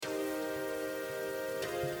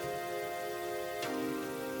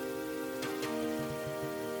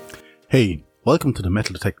Hey, welcome to the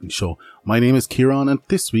Metal Detecting Show. My name is Kieran, and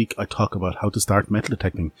this week I talk about how to start metal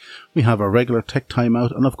detecting. We have our regular tech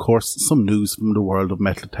timeout and of course some news from the world of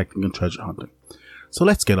metal detecting and treasure hunting. So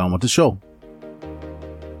let's get on with the show.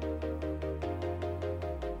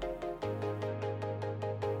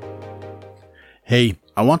 Hey,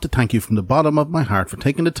 I want to thank you from the bottom of my heart for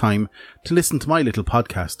taking the time to listen to my little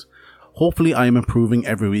podcast. Hopefully I am improving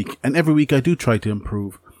every week, and every week I do try to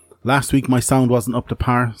improve. Last week my sound wasn't up to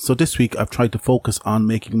par, so this week I've tried to focus on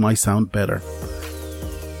making my sound better.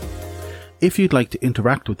 If you'd like to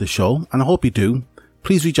interact with the show, and I hope you do,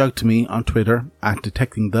 please reach out to me on Twitter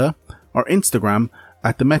 @DetectingThe or Instagram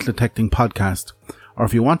 @The Metal Detecting Podcast. Or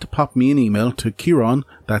if you want to pop me an email to Kieran,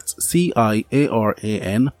 that's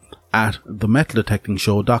Ciaran,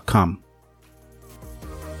 @themetaldetectingshow.com.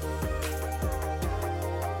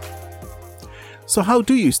 So how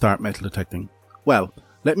do you start metal detecting? Well,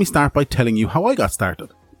 let me start by telling you how I got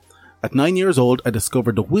started. At 9 years old, I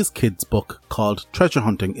discovered the WizKids book called Treasure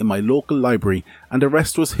Hunting in my local library, and the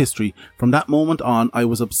rest was history. From that moment on, I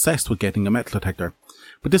was obsessed with getting a metal detector.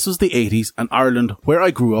 But this was the 80s, and Ireland, where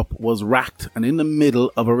I grew up, was racked and in the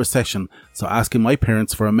middle of a recession, so asking my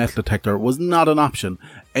parents for a metal detector was not an option.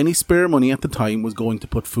 Any spare money at the time was going to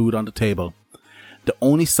put food on the table. The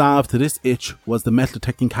only salve to this itch was the metal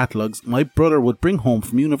detecting catalogues my brother would bring home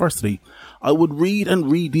from university. I would read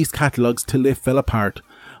and read these catalogues till they fell apart.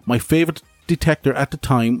 My favourite detector at the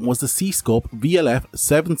time was the C-Scope VLF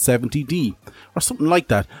 770D, or something like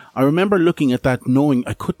that. I remember looking at that knowing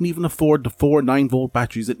I couldn't even afford the 4 9-volt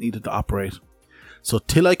batteries it needed to operate. So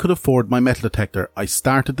till I could afford my metal detector, I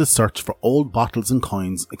started the search for old bottles and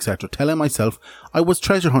coins, etc., telling myself I was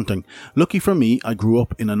treasure hunting. Lucky for me, I grew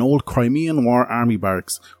up in an old Crimean War army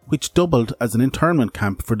barracks, which doubled as an internment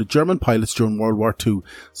camp for the German pilots during World War II,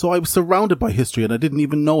 so I was surrounded by history and I didn't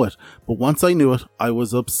even know it, but once I knew it, I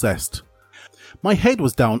was obsessed. My head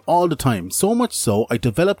was down all the time, so much so I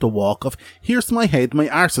developed a walk of "here's my head, my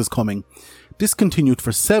arse is coming." This continued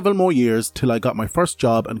for several more years till I got my first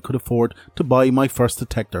job and could afford to buy my first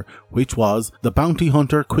detector, which was the Bounty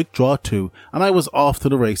Hunter Quick Draw 2, and I was off to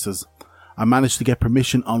the races. I managed to get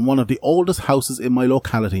permission on one of the oldest houses in my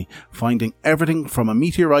locality, finding everything from a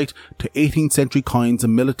meteorite to 18th century coins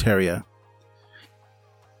and militaria.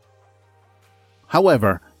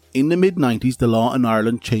 However, in the mid-90s, the law in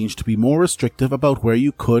Ireland changed to be more restrictive about where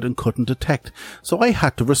you could and couldn't detect, so I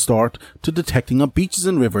had to resort to detecting on beaches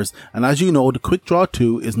and rivers, and as you know, the Quick Draw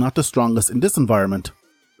 2 is not the strongest in this environment.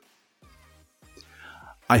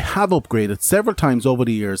 I have upgraded several times over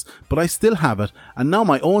the years, but I still have it, and now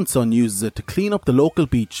my own son uses it to clean up the local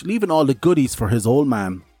beach, leaving all the goodies for his old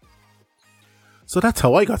man. So that's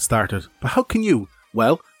how I got started, but how can you?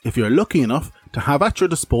 Well, if you're lucky enough to have at your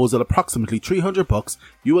disposal approximately $300,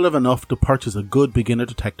 you will have enough to purchase a good beginner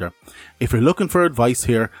detector. If you're looking for advice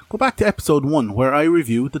here, go back to episode 1 where I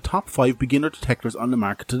review the top 5 beginner detectors on the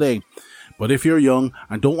market today. But if you're young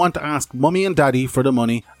and don't want to ask mummy and daddy for the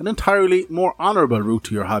money, an entirely more honourable route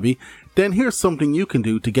to your hobby, then here's something you can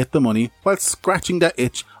do to get the money while scratching that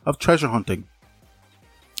itch of treasure hunting.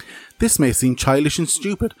 This may seem childish and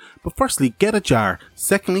stupid, but firstly, get a jar.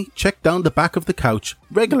 Secondly, check down the back of the couch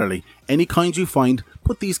regularly. Any coins you find,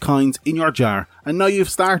 put these coins in your jar, and now you've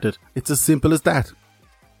started. It's as simple as that.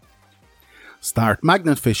 Start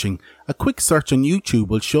magnet fishing. A quick search on YouTube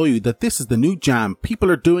will show you that this is the new jam. People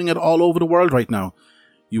are doing it all over the world right now.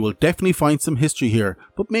 You will definitely find some history here,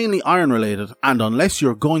 but mainly iron related, and unless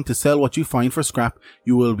you're going to sell what you find for scrap,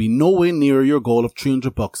 you will be nowhere near your goal of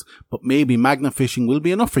 $300, but maybe magnet fishing will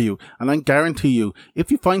be enough for you, and I guarantee you,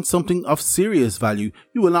 if you find something of serious value,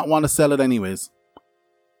 you will not want to sell it anyways.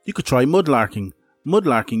 You could try mudlarking.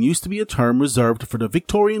 Mudlarking used to be a term reserved for the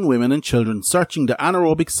Victorian women and children searching the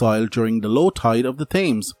anaerobic soil during the low tide of the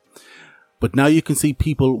Thames. But now you can see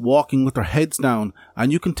people walking with their heads down,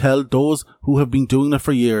 and you can tell those who have been doing it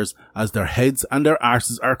for years, as their heads and their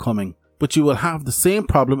arses are coming. But you will have the same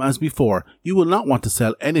problem as before. You will not want to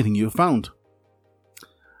sell anything you have found.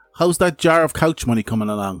 How's that jar of couch money coming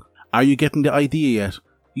along? Are you getting the idea yet?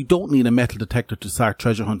 You don't need a metal detector to start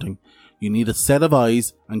treasure hunting. You need a set of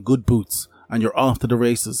eyes and good boots, and you're off to the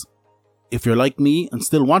races. If you're like me and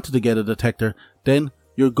still wanted to get a detector, then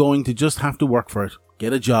you're going to just have to work for it.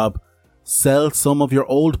 Get a job. Sell some of your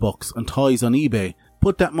old books and toys on eBay.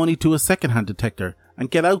 Put that money to a second-hand detector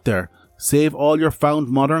and get out there. Save all your found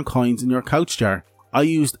modern coins in your couch jar. I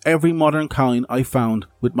used every modern coin I found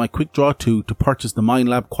with my Quick Draw 2 to purchase the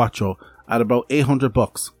Minelab Quattro at about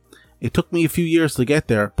 $800. It took me a few years to get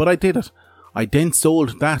there, but I did it. I then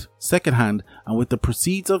sold that second-hand, and with the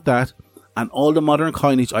proceeds of that and all the modern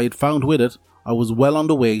coinage I had found with it, I was well on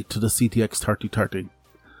the way to the CTX 3030.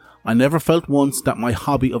 I never felt once that my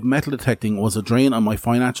hobby of metal detecting was a drain on my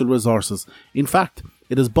financial resources. In fact,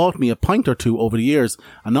 it has bought me a pint or two over the years,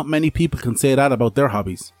 and not many people can say that about their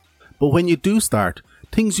hobbies. But when you do start,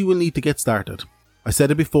 things you will need to get started. I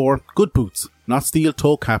said it before, good boots, not steel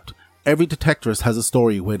toe capped. Every detectorist has a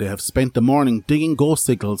story where they have spent the morning digging ghost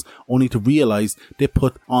signals only to realise they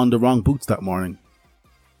put on the wrong boots that morning.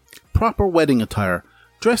 Proper wedding attire.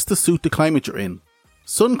 Dress to suit the climate you're in.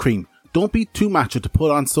 Sun cream. Don't be too macho to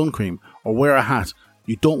put on sun cream or wear a hat.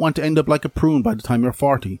 You don't want to end up like a prune by the time you're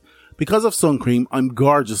 40. Because of sun cream, I'm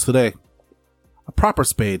gorgeous today. A proper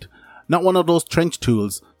spade. Not one of those trench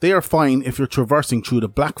tools. They are fine if you're traversing through the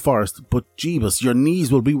Black Forest, but jeebus, your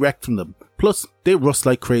knees will be wrecked from them. Plus, they rust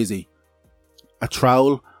like crazy. A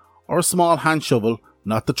trowel or a small hand shovel,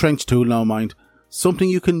 not the trench tool now mind, something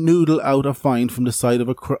you can noodle out a find from the side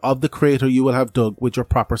of the crater you will have dug with your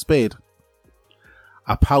proper spade.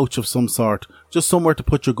 A pouch of some sort, just somewhere to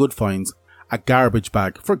put your good finds. A garbage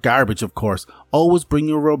bag, for garbage of course. Always bring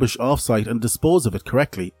your rubbish off-site and dispose of it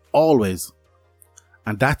correctly, always.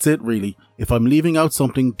 And that's it really. If I'm leaving out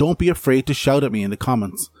something, don't be afraid to shout at me in the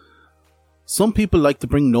comments. Some people like to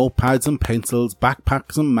bring notepads and pencils,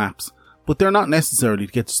 backpacks and maps, but they're not necessarily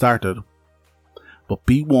to get started. But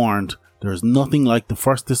be warned, there is nothing like the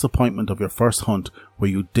first disappointment of your first hunt where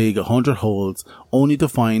you dig 100 holes only to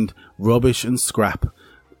find rubbish and scrap.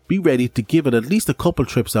 Be ready to give it at least a couple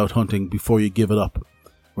trips out hunting before you give it up.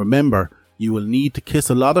 Remember, you will need to kiss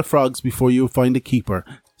a lot of frogs before you find a keeper.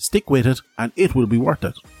 Stick with it and it will be worth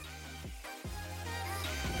it.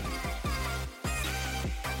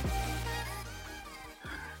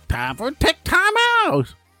 Time for Tech Time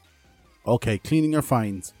Out! Okay, cleaning your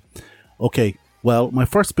finds. Okay, well, my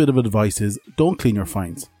first bit of advice is don't clean your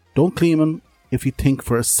finds. Don't clean them if you think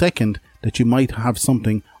for a second that you might have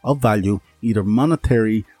something of value, either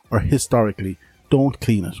monetary or historically. Don't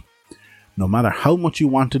clean it. No matter how much you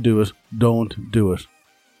want to do it, don't do it.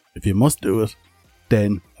 If you must do it,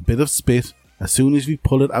 then a bit of spit as soon as you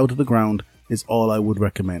pull it out of the ground is all I would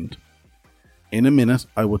recommend. In a minute,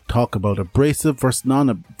 I would talk about abrasive versus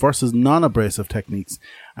non-abrasive techniques,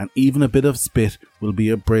 and even a bit of spit will be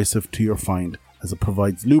abrasive to your find, as it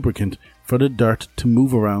provides lubricant for the dirt to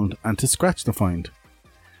move around and to scratch the find.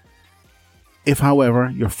 If, however,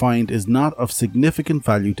 your find is not of significant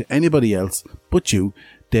value to anybody else but you,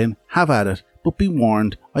 then have at it, but be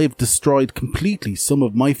warned, I have destroyed completely some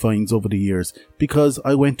of my finds over the years because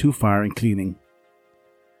I went too far in cleaning.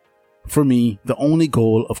 For me, the only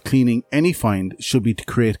goal of cleaning any find should be to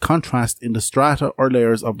create contrast in the strata or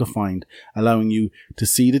layers of the find, allowing you to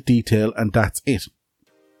see the detail, and that's it.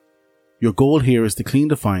 Your goal here is to clean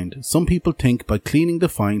the find. Some people think by cleaning the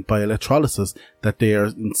find by electrolysis that they are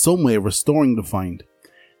in some way restoring the find.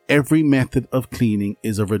 Every method of cleaning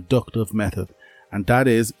is a reductive method, and that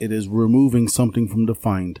is, it is removing something from the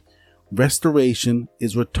find. Restoration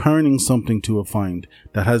is returning something to a find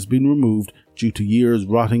that has been removed due to years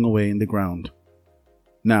rotting away in the ground.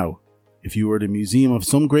 Now, if you are the museum of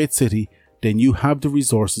some great city, then you have the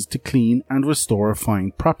resources to clean and restore a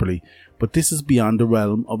find properly, but this is beyond the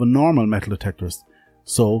realm of a normal metal detectorist.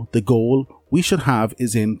 So the goal we should have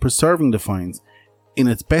is in preserving the finds in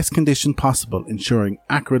its best condition possible, ensuring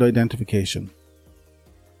accurate identification.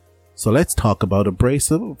 So let's talk about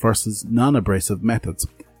abrasive versus non-abrasive methods.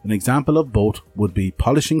 An example of both would be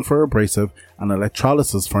polishing for abrasive and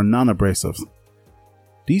electrolysis for non-abrasives.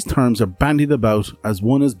 These terms are bandied about as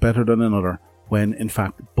one is better than another, when in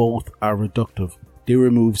fact both are reductive. They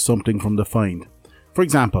remove something from the find. For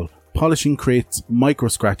example, polishing creates micro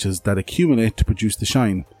scratches that accumulate to produce the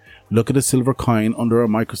shine. Look at a silver coin under a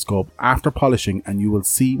microscope after polishing and you will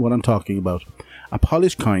see what I'm talking about. A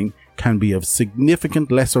polished coin can be of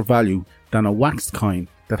significant lesser value than a waxed coin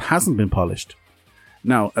that hasn't been polished.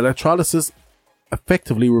 Now, electrolysis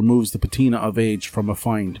effectively removes the patina of age from a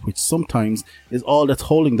find, which sometimes is all that's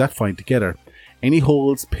holding that find together. Any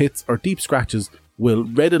holes, pits or deep scratches will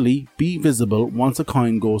readily be visible once a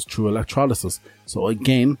coin goes through electrolysis. So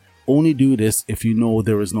again, only do this if you know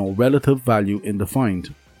there is no relative value in the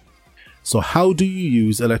find. So how do you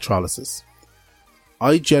use electrolysis?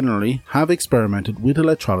 I generally have experimented with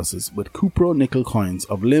electrolysis with cupro-nickel coins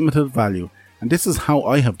of limited value, and this is how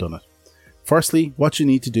I have done it. Firstly, what you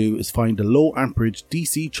need to do is find a low amperage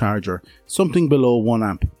DC charger, something below 1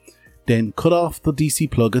 amp. Then cut off the DC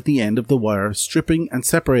plug at the end of the wire, stripping and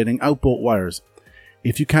separating out both wires.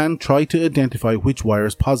 If you can, try to identify which wire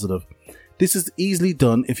is positive. This is easily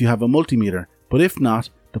done if you have a multimeter, but if not,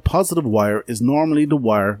 the positive wire is normally the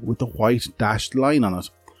wire with the white dashed line on it.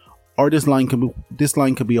 Or this line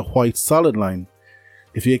can be a white solid line.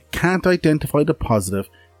 If you can't identify the positive,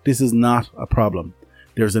 this is not a problem.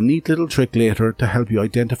 There's a neat little trick later to help you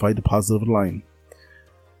identify the positive line.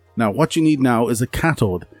 Now what you need now is a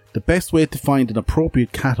cathode. The best way to find an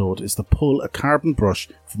appropriate cathode is to pull a carbon brush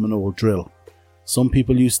from an old drill. Some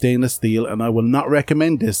people use stainless steel, and I will not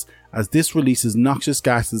recommend this, as this releases noxious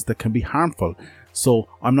gases that can be harmful, so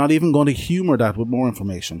I'm not even going to humour that with more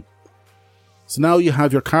information. So now you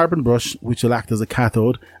have your carbon brush, which will act as a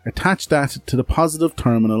cathode. Attach that to the positive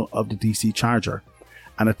terminal of the DC charger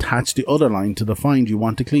and attach the other line to the find you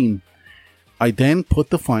want to clean. I then put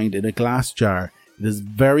the find in a glass jar. It is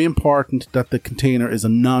very important that the container is a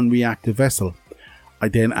non-reactive vessel. I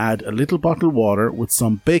then add a little bottled water with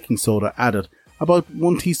some baking soda added, about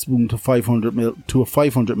 1 teaspoon to 500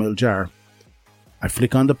 ml jar. I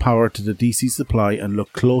flick on the power to the DC supply and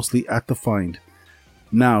look closely at the find.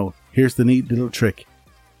 Now, here's the neat little trick.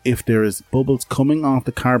 If there is bubbles coming off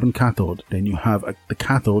the carbon cathode, then you have the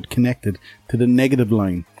cathode connected to the negative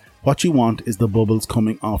line. What you want is the bubbles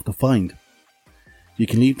coming off the find. You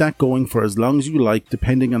can leave that going for as long as you like,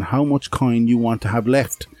 depending on how much coin you want to have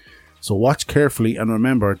left. So watch carefully and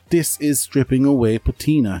remember, this is stripping away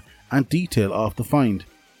patina and detail off the find.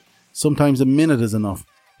 Sometimes a minute is enough.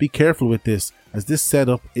 Be careful with this, as this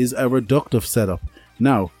setup is a reductive setup.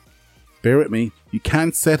 Now, bear with me, you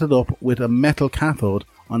can set it up with a metal cathode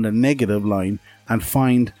on the negative line and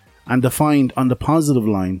the find on the positive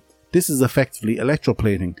line. This is effectively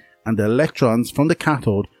electroplating, and the electrons from the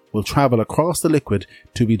cathode will travel across the liquid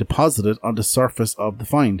to be deposited on the surface of the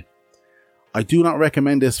find. I do not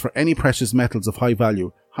recommend this for any precious metals of high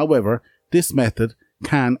value. However, this method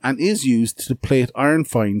can and is used to plate iron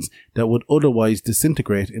finds that would otherwise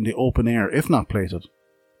disintegrate in the open air if not plated.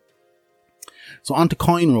 So on to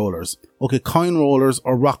coin rollers. Okay, coin rollers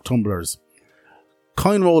or rock tumblers.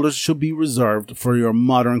 Coin rollers should be reserved for your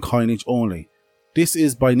modern coinage only. This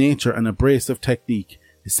is by nature an abrasive technique.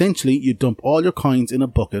 Essentially, you dump all your coins in a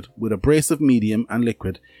bucket with abrasive medium and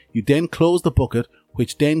liquid. You then close the bucket,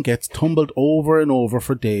 which then gets tumbled over and over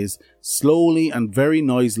for days, slowly and very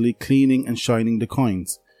noisily cleaning and shining the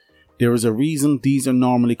coins. There is a reason these are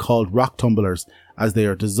normally called rock tumblers, as they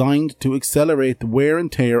are designed to accelerate the wear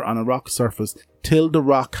and tear on a rock surface till the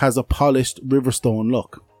rock has a polished riverstone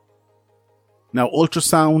look. Now,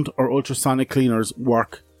 ultrasound or ultrasonic cleaners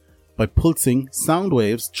work by pulsing sound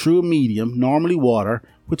waves through a medium, normally water,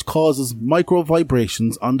 which causes micro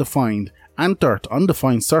vibrations on the find and dirt on the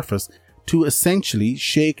find surface to essentially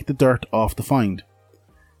shake the dirt off the find.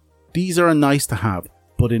 These are a nice to have,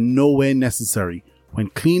 but in no way necessary. When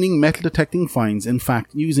cleaning metal detecting finds, in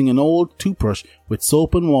fact, using an old toothbrush with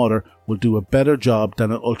soap and water will do a better job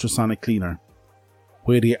than an ultrasonic cleaner.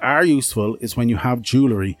 Where they are useful is when you have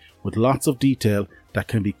jewellery with lots of detail that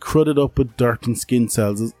can be crudded up with dirt and skin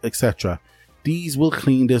cells, etc. These will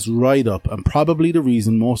clean this right up, and probably the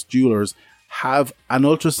reason most jewellers have an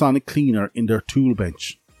ultrasonic cleaner in their tool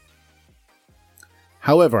bench.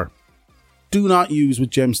 However, do not use with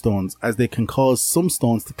gemstones, as they can cause some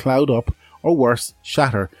stones to cloud up or worse,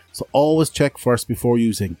 shatter, so always check first before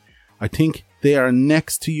using. I think they are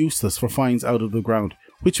next to useless for finds out of the ground,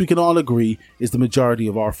 which we can all agree is the majority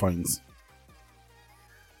of our finds.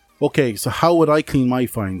 Okay, so how would I clean my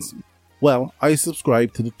finds? Well, I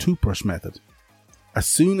subscribe to the toothbrush method. As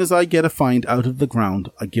soon as I get a find out of the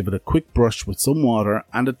ground, I give it a quick brush with some water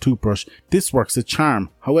and a toothbrush. This works a charm.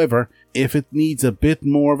 However, if it needs a bit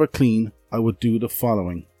more of a clean, I would do the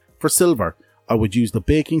following. For silver, I would use the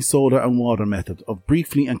baking soda and water method of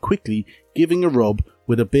briefly and quickly giving a rub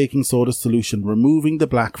with a baking soda solution, removing the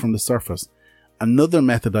black from the surface. Another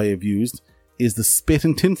method I have used is the spit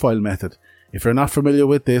in tinfoil method. If you're not familiar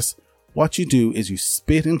with this, what you do is you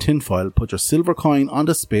spit in tinfoil, put your silver coin on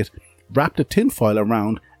the spit, wrap the tinfoil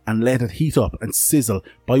around and let it heat up and sizzle.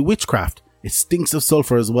 By witchcraft, it stinks of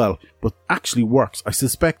sulphur as well, but actually works, I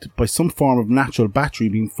suspect, by some form of natural battery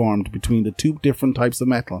being formed between the two different types of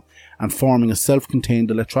metal and forming a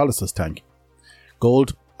self-contained electrolysis tank.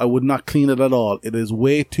 Gold, I would not clean it at all. It is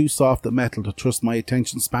way too soft a metal to trust my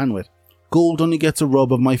attention span with. Gold only gets a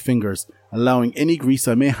rub of my fingers, allowing any grease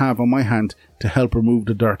I may have on my hand to help remove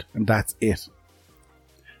the dirt, and that's it.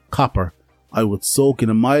 Copper, I would soak in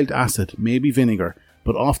a mild acid, maybe vinegar,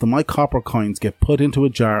 but often my copper coins get put into a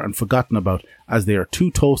jar and forgotten about, as they are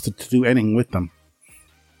too toasted to do anything with them.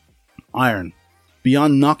 Iron.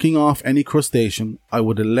 Beyond knocking off any crustacean, I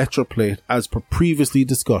would electroplate as per previously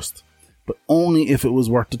discussed, but only if it was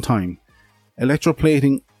worth the time.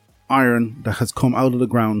 Electroplating iron that has come out of the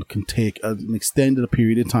ground can take an extended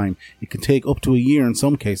period of time. It can take up to a year in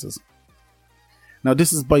some cases. Now,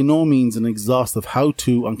 this is by no means an exhaustive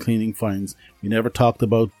how-to on cleaning finds. We never talked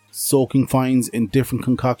about soaking finds in different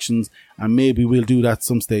concoctions, and maybe we'll do that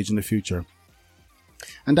some stage in the future.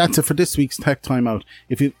 And that's it for this week's Tech Time Out.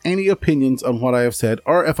 If you have any opinions on what I have said,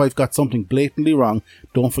 or if I've got something blatantly wrong,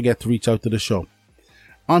 don't forget to reach out to the show.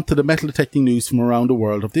 On to the metal detecting news from around the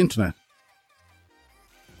world of the internet.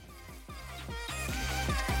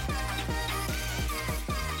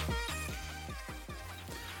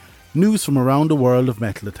 News from around the world of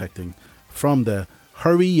metal detecting. From the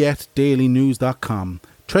HurryYetDailyNews.com.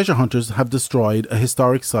 Treasure hunters have destroyed a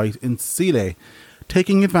historic site in Chile.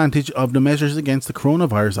 Taking advantage of the measures against the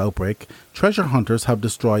coronavirus outbreak, treasure hunters have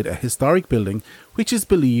destroyed a historic building which is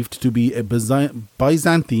believed to be a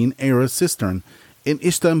Byzantine-era cistern in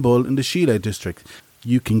Istanbul in the Şile district.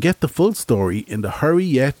 You can get the full story in the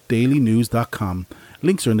HurryYetDailyNews.com.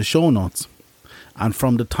 Links are in the show notes. And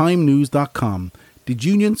from the TimeNews.com. Did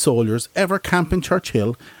Union soldiers ever camp in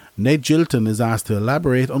Churchill? Ned Jilton is asked to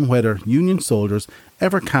elaborate on whether Union soldiers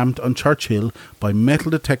ever camped on Churchill by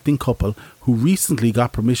metal detecting couple who recently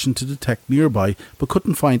got permission to detect nearby but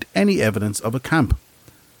couldn't find any evidence of a camp.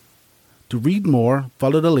 To read more,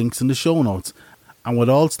 follow the links in the show notes. And with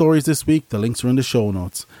all stories this week, the links are in the show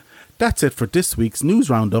notes. That's it for this week's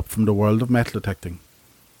news roundup from the world of metal detecting.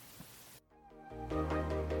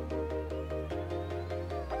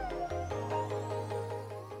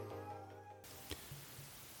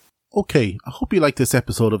 Okay, I hope you like this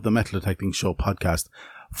episode of the Metal Detecting Show podcast.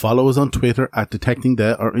 Follow us on Twitter at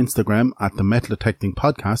DetectingThe or Instagram at the Metal Detecting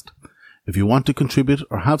Podcast. If you want to contribute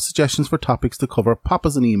or have suggestions for topics to cover, pop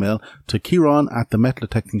us an email to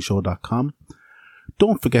Kieran@themetaldetectingshow.com.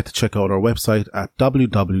 Don't forget to check out our website at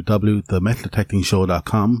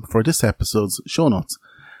www.themetaldetectingshow.com for this episode's show notes.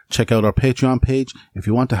 Check out our Patreon page if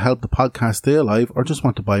you want to help the podcast stay alive or just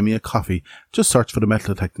want to buy me a coffee. Just search for the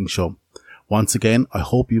Metal Detecting Show. Once again, I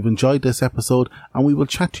hope you've enjoyed this episode and we will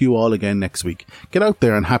chat to you all again next week. Get out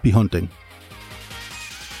there and happy hunting.